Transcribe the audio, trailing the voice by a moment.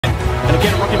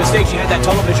Again, rookie mistake. She had that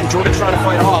television. Jordynne trying to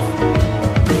fight off.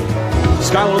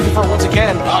 Skylar looking for it once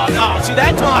again. Oh, no. See,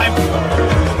 that time,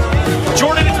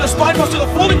 Jordynne into the spine buster, the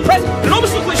folding press. It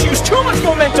almost looked like she used too much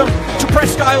momentum to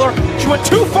press Skylar. She went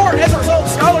too far, and as a result,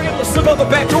 Skylar able to slip out the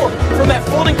back door from that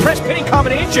folding press pinning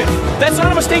combination. That's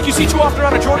not a mistake you see too often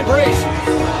out of Jordynne Grace.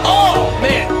 Oh,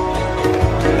 man.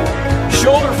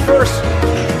 Shoulder first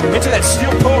into that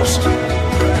steel post.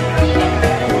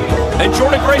 And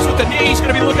Jordynne Grace with the knee, he's going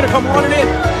to be looking to come running in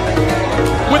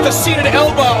with the seated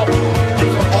elbow. And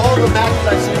from all the matches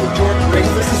I've seen with Jordynne Grace,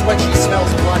 this is when she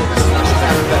smells blood. This is when she's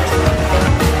at her best.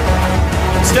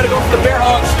 Instead of going for the bear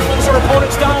hug, she moves her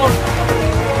opponents down.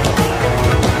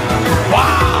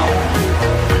 Wow!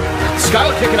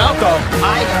 Skylar kicking out though.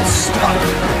 I am stunned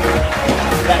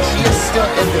that she is still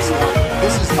in this one.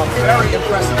 This is a very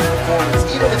impressive performance,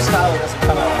 even if Skylar doesn't